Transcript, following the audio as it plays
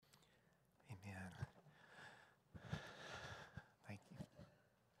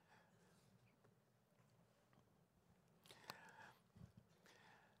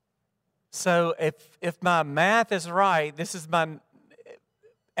So if my math is right, this is my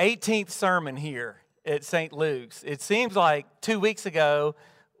 18th sermon here at St. Luke's. It seems like 2 weeks ago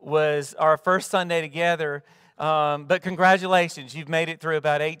was our first Sunday together, but congratulations, you've made it through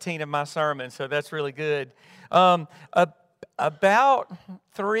about 18 of my sermons, so that's really good. About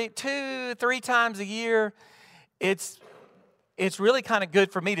three times a year, it's really kind of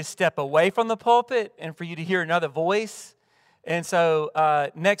good for me to step away from the pulpit and for you to hear another voice. And so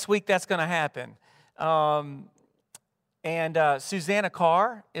next week that's going to happen. Susanna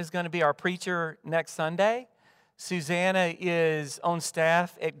Carr is going to be our preacher next Sunday. Susanna is on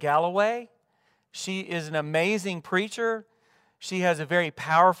staff at Galloway. She is an amazing preacher. She has a very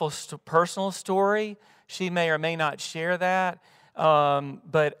powerful personal story. She may or may not share that.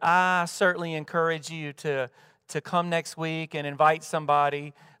 But I certainly encourage you to come next week and invite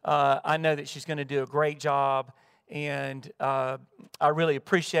somebody. I know that she's going to do a great job. And I really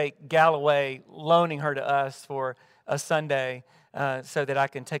appreciate Galloway loaning her to us for a Sunday so that I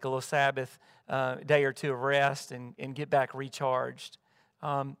can take a little Sabbath day or two of rest and get back recharged.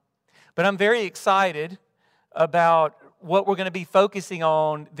 But I'm very excited about what we're going to be focusing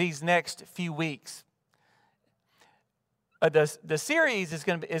on these next few weeks. The series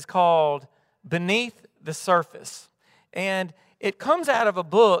is called Beneath the Surface. And it comes out of a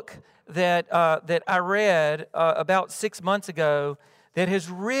book that I read about 6 months ago that has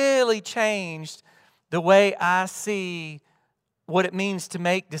really changed the way I see what it means to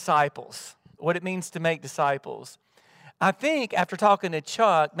make disciples. I think after talking to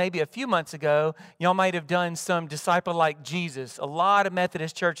Chuck maybe a few months ago, y'all might have done some Disciple Like Jesus. A lot of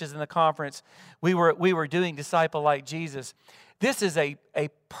Methodist churches in the conference, we were doing Disciple Like Jesus. This is a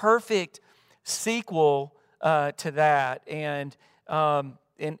perfect sequel to that, and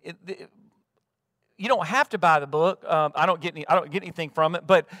you don't have to buy the book. I don't get anything from it,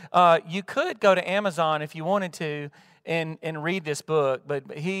 but you could go to Amazon if you wanted to and read this book.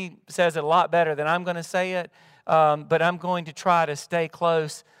 But he says it a lot better than I'm going to say it. But I'm going to try to stay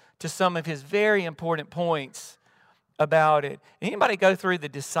close to some of his very important points about it. Anybody go through the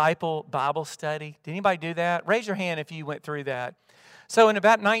Disciple Bible Study? Did anybody do that? Raise your hand if you went through that. So in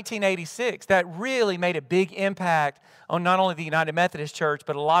about 1986, that really made a big impact on not only the United Methodist Church,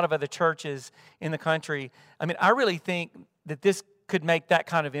 but a lot of other churches in the country. I mean, I really think that this could make that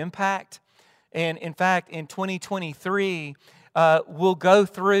kind of impact. And in fact, in 2023, we'll go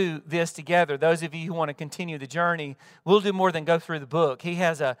through this together. Those of you who want to continue the journey, we'll do more than go through the book. He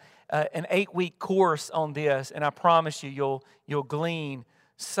has an 8-week course on this, and I promise you, you'll glean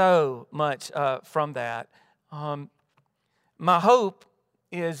so much from that. My hope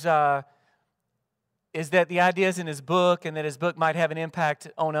is that the ideas in his book and that his book might have an impact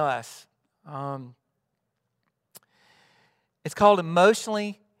on us. It's called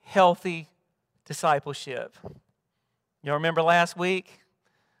Emotionally Healthy Discipleship. You remember last week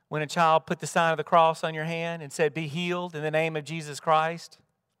when a child put the sign of the cross on your hand and said, "Be healed in the name of Jesus Christ"?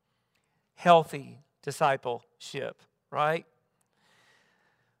 Healthy discipleship, right?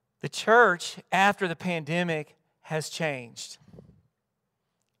 The church after the pandemic has changed,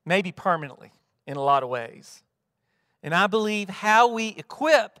 maybe permanently in a lot of ways. And I believe how we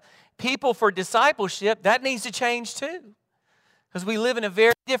equip people for discipleship, that needs to change too. Because we live in a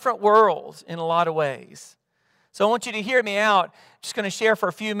very different world in a lot of ways. So I want you to hear me out. I'm just going to share for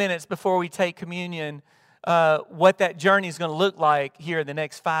a few minutes before we take communion what that journey is going to look like here in the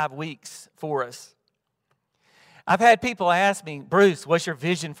next 5 weeks for us. I've had people ask me, "Bruce, what's your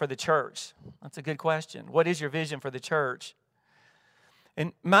vision for the church?" That's a good question. What is your vision for the church?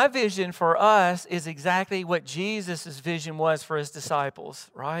 And my vision for us is exactly what Jesus' vision was for his disciples,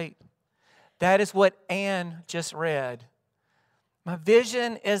 right? That is what Ann just read. My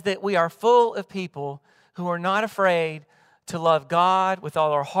vision is that we are full of people who are not afraid to love God with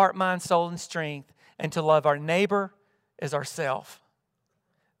all our heart, mind, soul, and strength, and to love our neighbor as ourselves.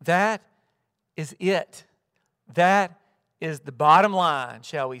 That is it. That is the bottom line,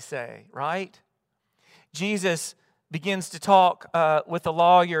 shall we say, right? Jesus begins to talk with the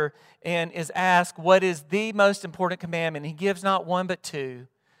lawyer and is asked, what is the most important commandment? He gives not one but two.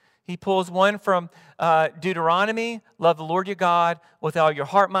 He pulls one from Deuteronomy, love the Lord your God with all your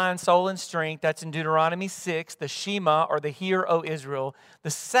heart, mind, soul, and strength. That's in Deuteronomy 6, the Shema, or the Hear, O Israel.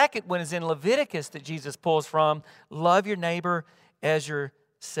 The second one is in Leviticus that Jesus pulls from, love your neighbor as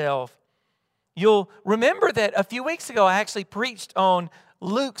yourself. You'll remember that a few weeks ago I actually preached on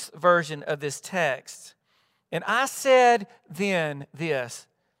Luke's version of this text. And I said then this: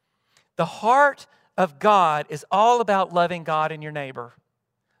 the heart of God is all about loving God and your neighbor.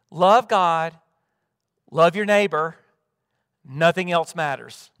 Love God, love your neighbor, nothing else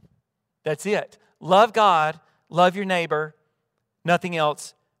matters. That's it. Love God, love your neighbor, nothing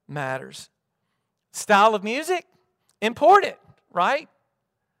else matters. Style of music, important, right?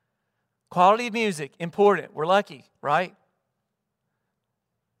 Quality of music, important. We're lucky, right?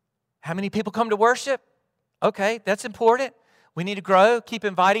 How many people come to worship? Okay, that's important. We need to grow, keep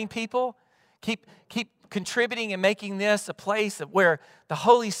inviting people, keep contributing and making this a place where the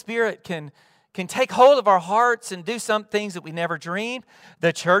Holy Spirit can take hold of our hearts and do some things that we never dreamed.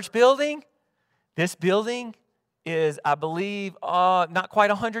 The church building, this building is, I believe, not quite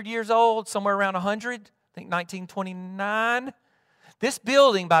 100 years old, somewhere around 100, I think 1929. This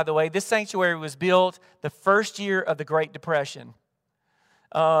building, by the way, this sanctuary was built the first year of the Great Depression.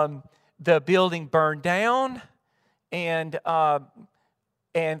 The building burned down, and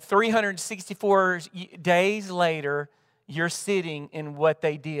 364 days later, you're sitting in what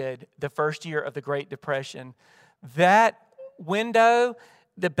they did the first year of the Great Depression. That window,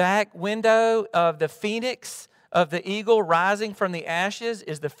 the back window of the phoenix of the eagle rising from the ashes,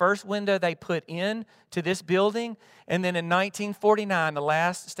 is the first window they put in to this building. And then in 1949, the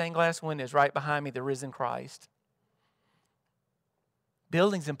last stained glass window is right behind me, the risen Christ.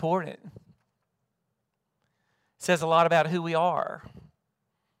 Building's important. It says a lot about who we are.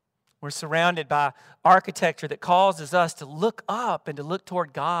 We're surrounded by architecture that causes us to look up and to look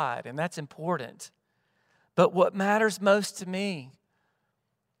toward God, and that's important. But what matters most to me,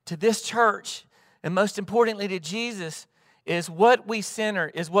 to this church, and most importantly to Jesus, is that we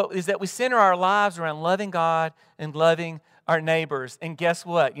center our lives around loving God and loving our neighbors. And guess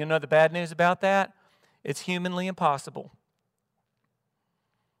what? You know the bad news about that? It's humanly impossible.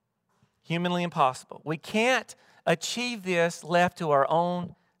 Humanly impossible. We can't achieve this left to our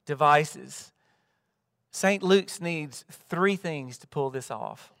own devices. St. Luke's needs 3 things to pull this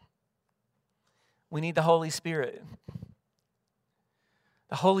off. We need the Holy Spirit.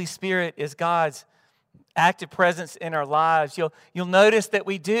 The Holy Spirit is God's active presence in our lives. You'll notice that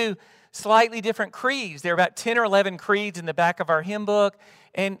we do slightly different creeds. There are about 10 or 11 creeds in the back of our hymn book,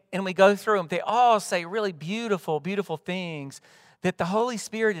 and we go through them. They all say really beautiful, beautiful things, that the Holy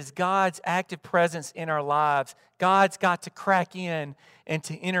Spirit is God's active presence in our lives. God's got to crack in and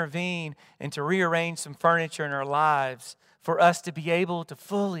to intervene and to rearrange some furniture in our lives for us to be able to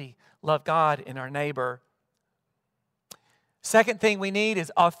fully love God and our neighbor. Second thing we need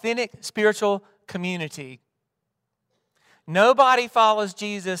is authentic spiritual community. Nobody follows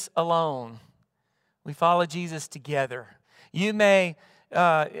Jesus alone. We follow Jesus together. You may,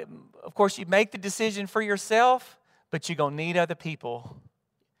 of course, you make the decision for yourself, but you're going to need other people,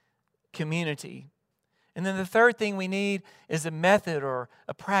 community. And then the third thing we need is a method or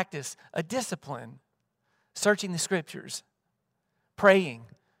a practice, a discipline. Searching the Scriptures, praying,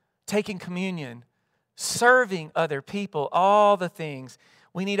 taking communion, serving other people, all the things.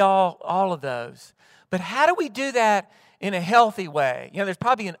 We need all of those. But how do we do that in a healthy way? You know,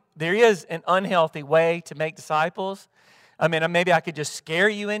 there is an unhealthy way to make disciples. I mean, maybe I could just scare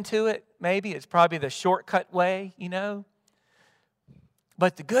you into it. Maybe it's probably the shortcut way, you know.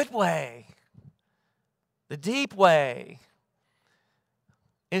 But the good way, the deep way,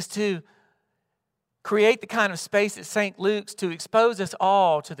 is to create the kind of space at St. Luke's to expose us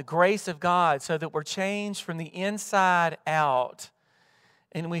all to the grace of God so that we're changed from the inside out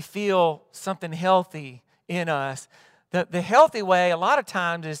and we feel something healthy in us. The healthy way a lot of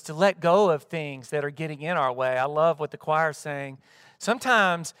times is to let go of things that are getting in our way. I love what the choir is saying.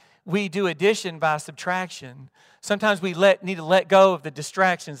 Sometimes we do addition by subtraction. Sometimes we need to let go of the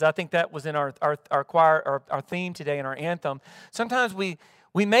distractions. I think that was in our choir, our theme today in our anthem. Sometimes we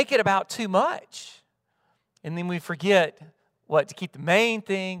make it about too much. And then we forget to keep the main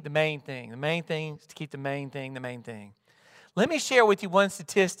thing, the main thing. The main thing is to keep the main thing, the main thing. Let me share with you one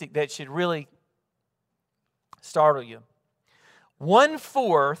statistic that should really startle you.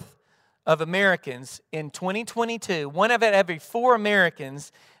 1/4 of Americans in 2022, one of every 4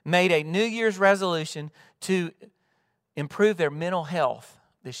 Americans made a New Year's resolution to improve their mental health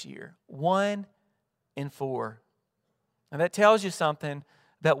this year. 1 in 4. Now that tells you something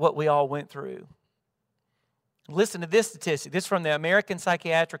about what we all went through. Listen to this statistic. This is from the American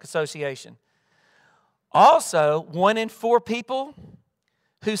Psychiatric Association. Also, 1 in 4 people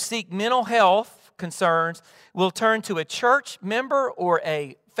who seek mental health concerns will turn to a church member or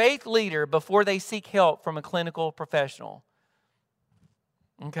a faith leader before they seek help from a clinical professional.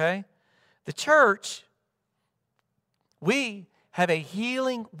 Okay? The church, we have a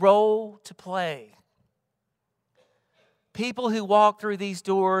healing role to play. People who walk through these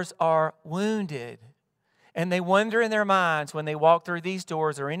doors are wounded. And they wonder in their minds when they walk through these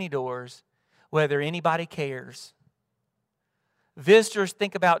doors or any doors whether anybody cares. visitors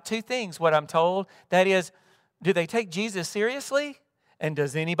think about two things, what I'm told. That is, do they take Jesus seriously? And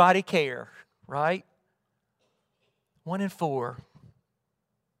does anybody care? Right? 1 in 4.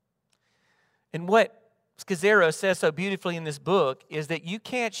 And what Scazzero says so beautifully in this book is that you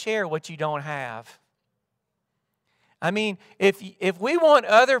can't share what you don't have. I mean, if we want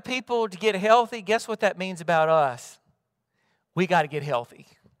other people to get healthy, guess what that means about us? We got to get healthy.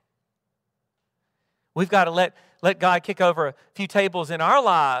 We've got to let God kick over a few tables in our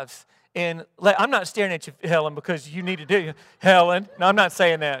lives. And I'm not staring at you, Helen, because you need to do Helen. No, I'm not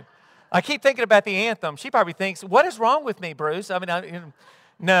saying that. I keep thinking about the anthem. She probably thinks, what is wrong with me, Bruce? I mean,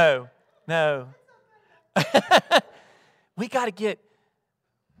 no. We got to get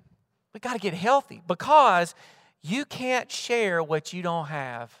healthy, because you can't share what you don't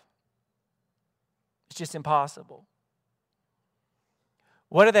have. It's just impossible.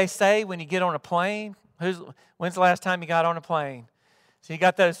 What do they say when you get on a plane? When's the last time you got on a plane? So you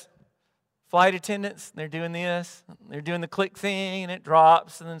got those flight attendants, they're doing this, they're doing the click thing, and it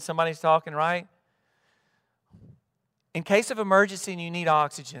drops, and then somebody's talking, right? In case of emergency and you need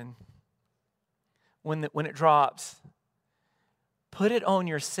oxygen, when it drops, put it on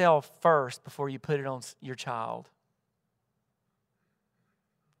yourself first before you put it on your child.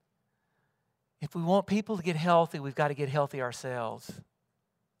 If we want people to get healthy, we've got to get healthy ourselves.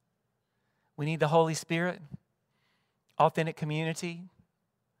 We need the Holy Spirit, authentic community,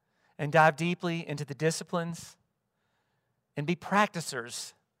 and dive deeply into the disciplines and be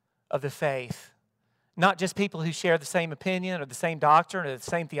practicers of the faith. Not just people who share the same opinion or the same doctrine or the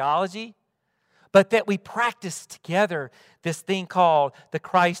same theology, but that we practice together this thing called the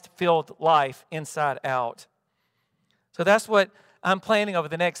Christ-filled life inside out. So that's what I'm planning over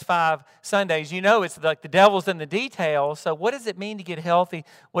the next 5 Sundays. You know, it's like the devil's in the details. So what does it mean to get healthy?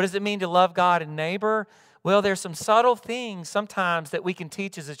 What does it mean to love God and neighbor? Well, there's some subtle things sometimes that we can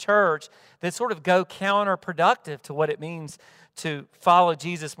teach as a church that sort of go counterproductive to what it means to follow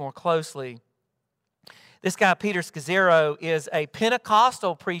Jesus more closely. This guy, Peter Scazzero, is a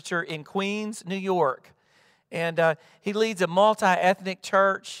Pentecostal preacher in Queens, New York. And he leads a multi-ethnic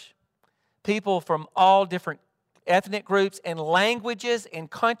church, people from all different ethnic groups and languages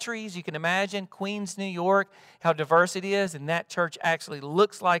and countries. You can imagine Queens, New York, how diverse it is, and that church actually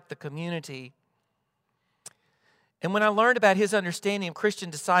looks like the community. And when I learned about his understanding of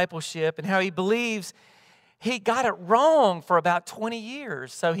Christian discipleship and how he believes he got it wrong for about 20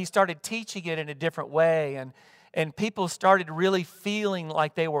 years, so he started teaching it in a different way, and people started really feeling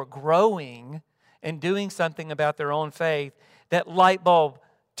like they were growing and doing something about their own faith. That light bulb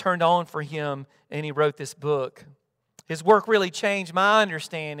turned on for him, and he wrote this book. His work really changed my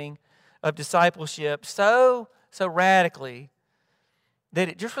understanding of discipleship so radically that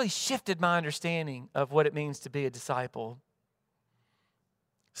it just really shifted my understanding of what it means to be a disciple.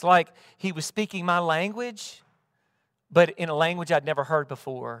 It's like he was speaking my language, but in a language I'd never heard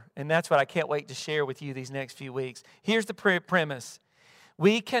before. And that's what I can't wait to share with you these next few weeks. Here's the premise.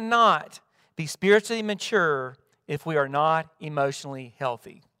 We cannot be spiritually mature if we are not emotionally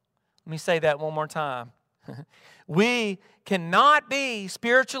healthy. Let me say that one more time. We cannot be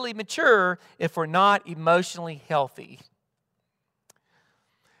spiritually mature if we're not emotionally healthy.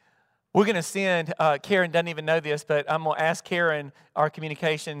 We're going to send, Karen doesn't even know this, but I'm going to ask Karen, our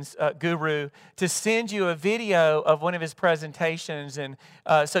communications guru, to send you a video of one of his presentations. And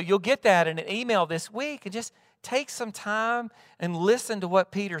so you'll get that in an email this week. And just take some time and listen to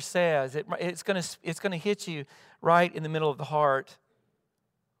what Peter says. It's going to hit you right in the middle of the heart.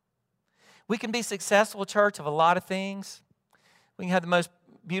 We can be successful church of a lot of things. We can have the most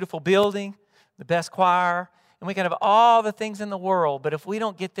beautiful building, the best choir, and we can have all the things in the world. But if we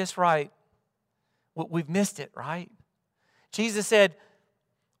don't get this right, we've missed it, right? Jesus said,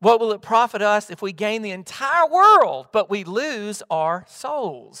 what will it profit us if we gain the entire world, but we lose our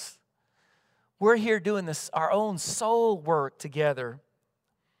souls? We're here doing our own soul work together.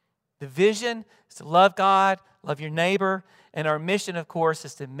 The vision is to love God, love your neighbor, and our mission, of course,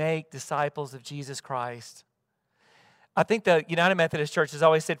 is to make disciples of Jesus Christ. I think the United Methodist Church has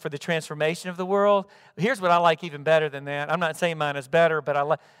always said for the transformation of the world. Here's what I like even better than that. I'm not saying mine is better, but I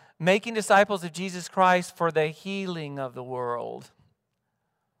like making disciples of Jesus Christ for the healing of the world.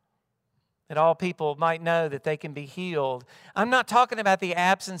 That all people might know that they can be healed. I'm not talking about the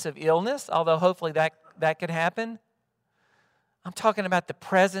absence of illness, although hopefully that could happen. I'm talking about the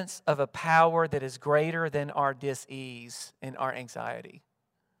presence of a power that is greater than our dis-ease and our anxiety.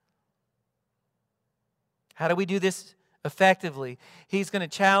 How do we do this effectively? He's going to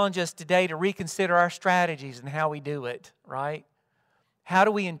challenge us today to reconsider our strategies and how we do it, right? How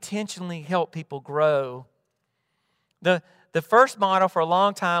do we intentionally help people grow? The the first model for a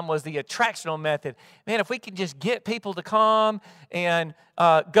long time was the attractional method. Man, if we can just get people to come and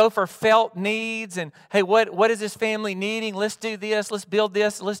go for felt needs and, hey, what is this family needing? Let's do this. Let's build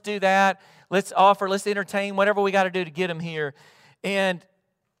this. Let's do that. Let's offer. Let's entertain. Whatever we got to do to get them here. And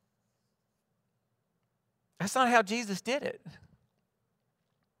that's not how Jesus did it.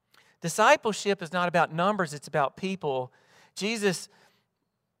 Discipleship is not about numbers. It's about people. Jesus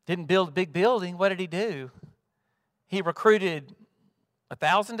didn't build a big building. What did he do? He recruited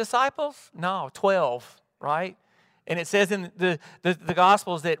 1,000 disciples? No, 12, right? And it says in the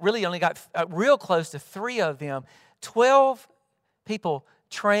Gospels that really only got real close to 3 of them. 12 people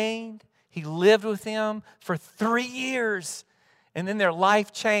trained. He lived with them for 3 years. And then their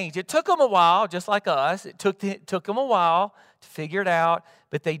life changed. It took them a while, just like us. It took them a while to figure it out.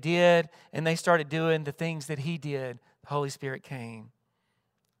 But they did, and they started doing the things that he did. The Holy Spirit came.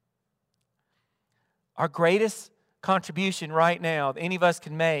 Our greatest contribution right now that any of us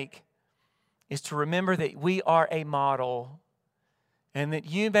can make is to remember that we are a model and that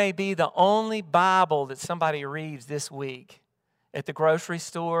you may be the only Bible that somebody reads this week at the grocery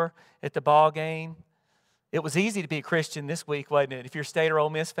store, at the ball game. It was easy to be a Christian this week, wasn't it? If you're a State or Ole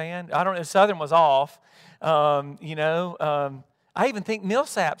Miss fan. I don't know, Southern was off. I even think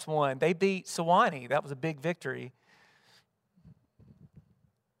Millsaps won. They beat Sewanee. That was a big victory.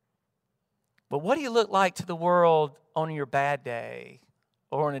 But what do you look like to the world on your bad day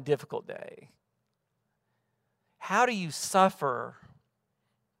or on a difficult day? How do you suffer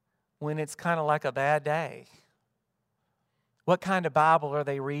when it's kind of like a bad day? What kind of Bible are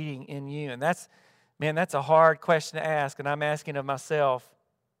they reading in you? And that's a hard question to ask, and I'm asking of myself.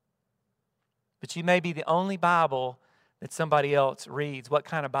 But you may be the only Bible that somebody else reads. What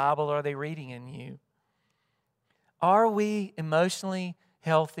kind of Bible are they reading in you? Are we emotionally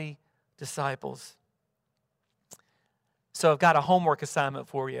healthy disciples? So I've got a homework assignment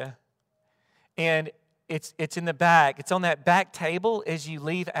for you. And it's in the back. It's on that back table as you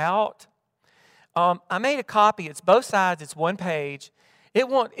leave out. I made a copy. It's both sides. It's one page.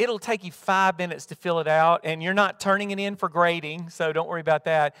 It'll take you 5 minutes to fill it out, and you're not turning it in for grading, so don't worry about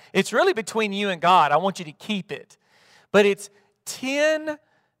that. It's really between you and God. I want you to keep it. But it's 10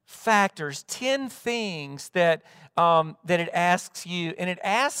 factors, 10 things that it asks you, and it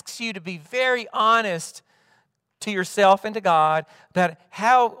asks you to be very honest to yourself and to God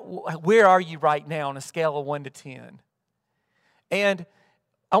about where are you right now on a scale of 1 to 10. And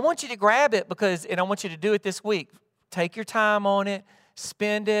I want you to grab it and I want you to do it this week. Take your time on it.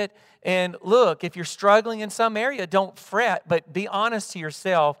 Spend it. And look, if you're struggling in some area, don't fret, but be honest to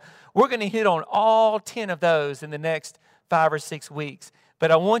yourself. We're going to hit on all 10 of those in the next 5 or 6 weeks. But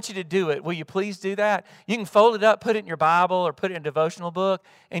I want you to do it. Will you please do that? You can fold it up, put it in your Bible, or put it in a devotional book,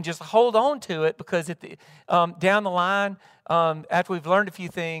 and just hold on to it, because down the line, after we've learned a few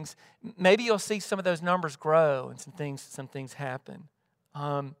things, maybe you'll see some of those numbers grow and some things happen.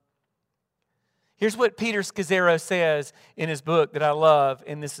 Here's what Peter Scazzero says in his book that I love,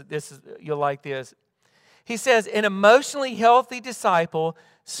 and this is you'll like this. He says, an emotionally healthy disciple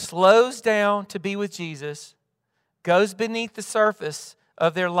slows down to be with Jesus, goes beneath the surface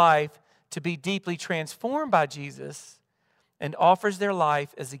of their life to be deeply transformed by Jesus, and offers their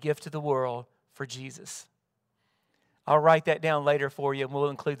life as a gift to the world for Jesus. I'll write that down later for you, and we'll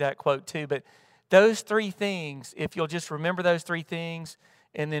include that quote too. But those 3 things, if you'll just remember those 3 things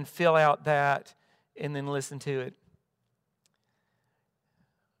and then fill out that and then listen to it.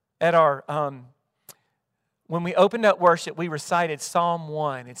 At our when we opened up worship, we recited Psalm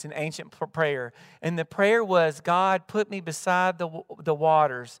 1. It's an ancient prayer. And the prayer was, God, put me beside the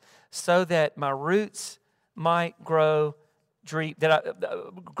waters so that my roots might grow deep,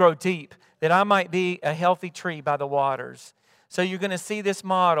 that I might be a healthy tree by the waters. So you're going to see this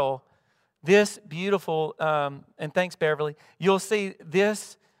model, this beautiful, and thanks, Beverly, you'll see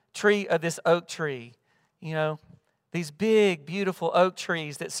this tree of this oak tree, these big, beautiful oak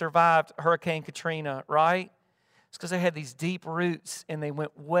trees that survived Hurricane Katrina, right? It's because they had these deep roots and they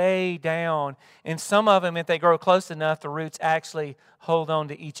went way down. And some of them, if they grow close enough, the roots actually hold on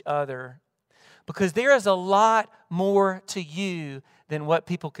to each other. Because there is a lot more to you than what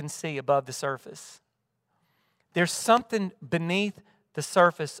people can see above the surface. There's something beneath the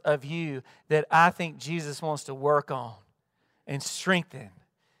surface of you that I think Jesus wants to work on and strengthen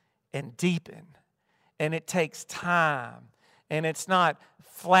and deepen. And it takes time. And it's not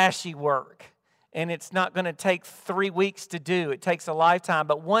flashy work. And it's not going to take 3 weeks to do. It takes a lifetime.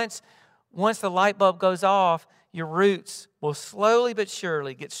 But once the light bulb goes off, your roots will slowly but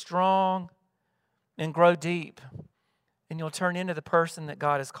surely get strong and grow deep. And you'll turn into the person that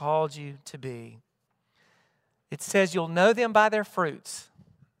God has called you to be. It says you'll know them by their fruits.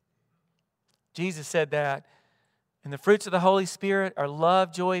 Jesus said that. And the fruits of the Holy Spirit are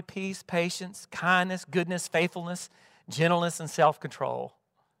love, joy, peace, patience, kindness, goodness, faithfulness, gentleness, and self-control.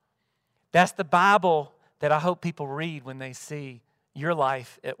 That's the Bible that I hope people read when they see your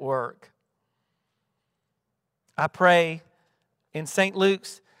life at work. I pray in St.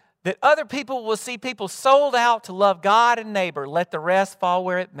 Luke's that other people will see people sold out to love God and neighbor. Let the rest fall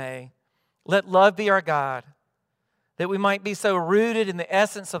where it may. Let love be our guide. That we might be so rooted in the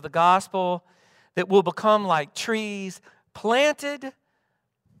essence of the gospel that we'll become like trees planted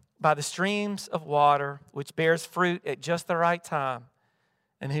by the streams of water, which bears fruit at just the right time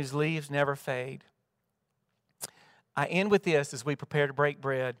and whose leaves never fade. I end with this as we prepare to break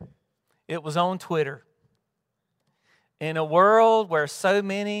bread. It was on Twitter. In a world where so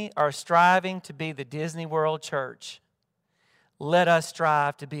many are striving to be the Disney World church, let us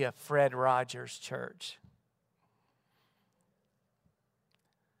strive to be a Fred Rogers church.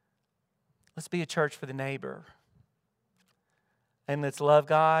 Let's be a church for the neighbor. And let's love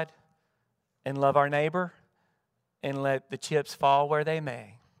God and love our neighbor and let the chips fall where they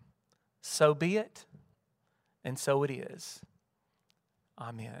may. So be it, and so it is.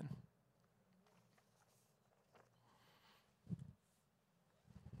 Amen.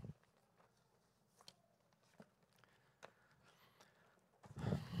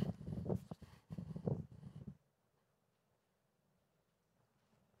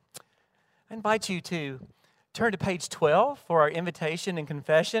 I invite you to turn to page 12 for our invitation and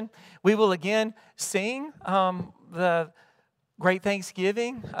confession. We will again sing the Great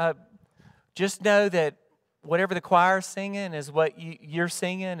Thanksgiving. Just know that whatever the choir's singing is what you're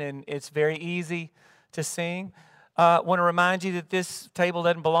singing, and it's very easy to sing. I want to remind you that this table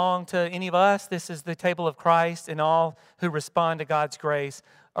doesn't belong to any of us. This is the table of Christ, and all who respond to God's grace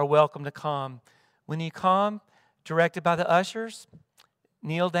are welcome to come. When you come, directed by the ushers,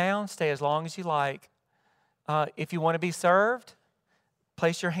 kneel down, stay as long as you like. If you want to be served,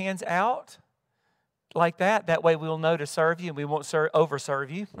 place your hands out like that. That way we'll know to serve you, and we won't overserve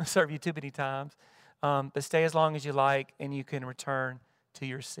you, serve you too many times. But stay as long as you like, and you can return to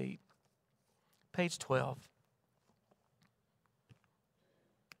your seat. Page 12.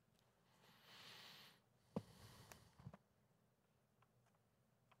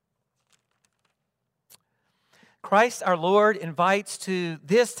 Christ our Lord invites to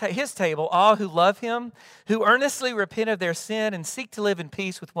his table all who love him, who earnestly repent of their sin and seek to live in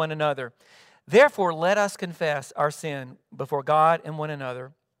peace with one another. Therefore, let us confess our sin before God and one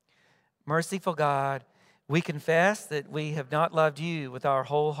another. Merciful God, we confess that we have not loved you with our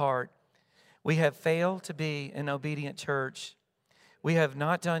whole heart. We have failed to be an obedient church. We have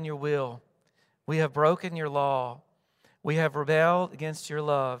not done your will. We have broken your law. We have rebelled against your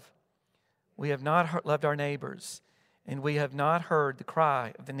love. We have not loved our neighbors, and we have not heard the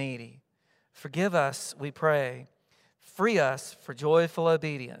cry of the needy. Forgive us, we pray. Free us for joyful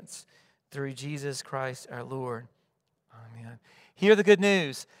obedience through Jesus Christ our Lord. Amen. Hear the good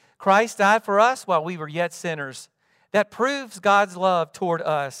news. Christ died for us while we were yet sinners. That proves God's love toward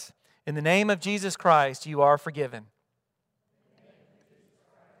us. In the name of Jesus Christ, you are forgiven.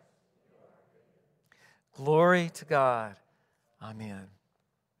 Glory to God. Amen.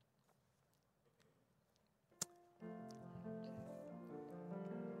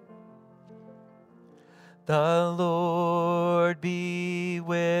 The Lord be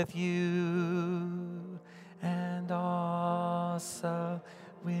with you, and also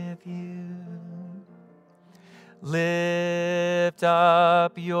with you. Lift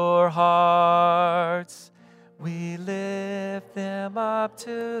up your hearts. We lift them up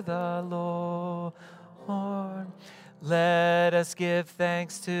to the Lord. Let us give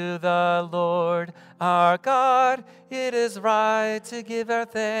thanks to the Lord our God. It is right to give our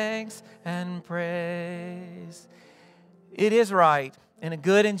thanks and praise. It is right and a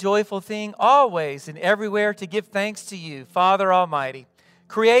good and joyful thing always and everywhere to give thanks to you, Father Almighty,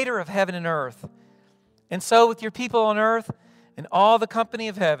 Creator of heaven and earth. And so with your people on earth and all the company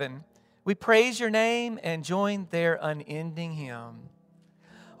of heaven, we praise your name and join their unending hymn.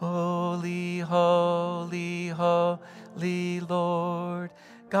 Holy, holy, holy Lord,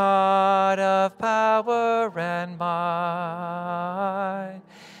 God of power and might.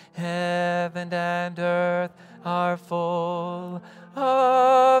 Heaven and earth are full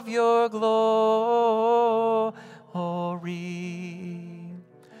of your glory.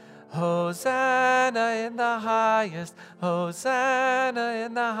 Hosanna in the highest, Hosanna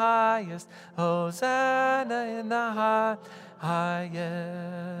in the highest, Hosanna in the highest.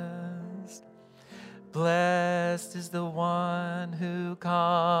 Blessed is the one who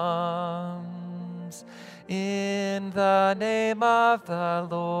comes in the name of the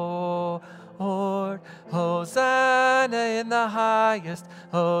Lord. Hosanna in the highest,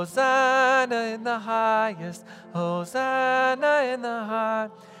 Hosanna in the highest, Hosanna in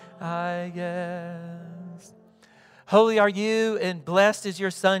the highest. Holy are you, and blessed is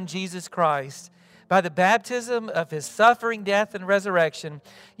your Son, Jesus Christ. By the baptism of his suffering, death, and resurrection,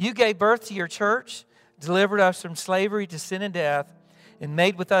 you gave birth to your church, delivered us from slavery to sin and death, and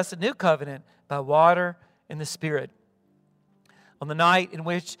made with us a new covenant by water and the Spirit. On the night in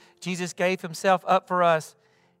which Jesus gave himself up for us,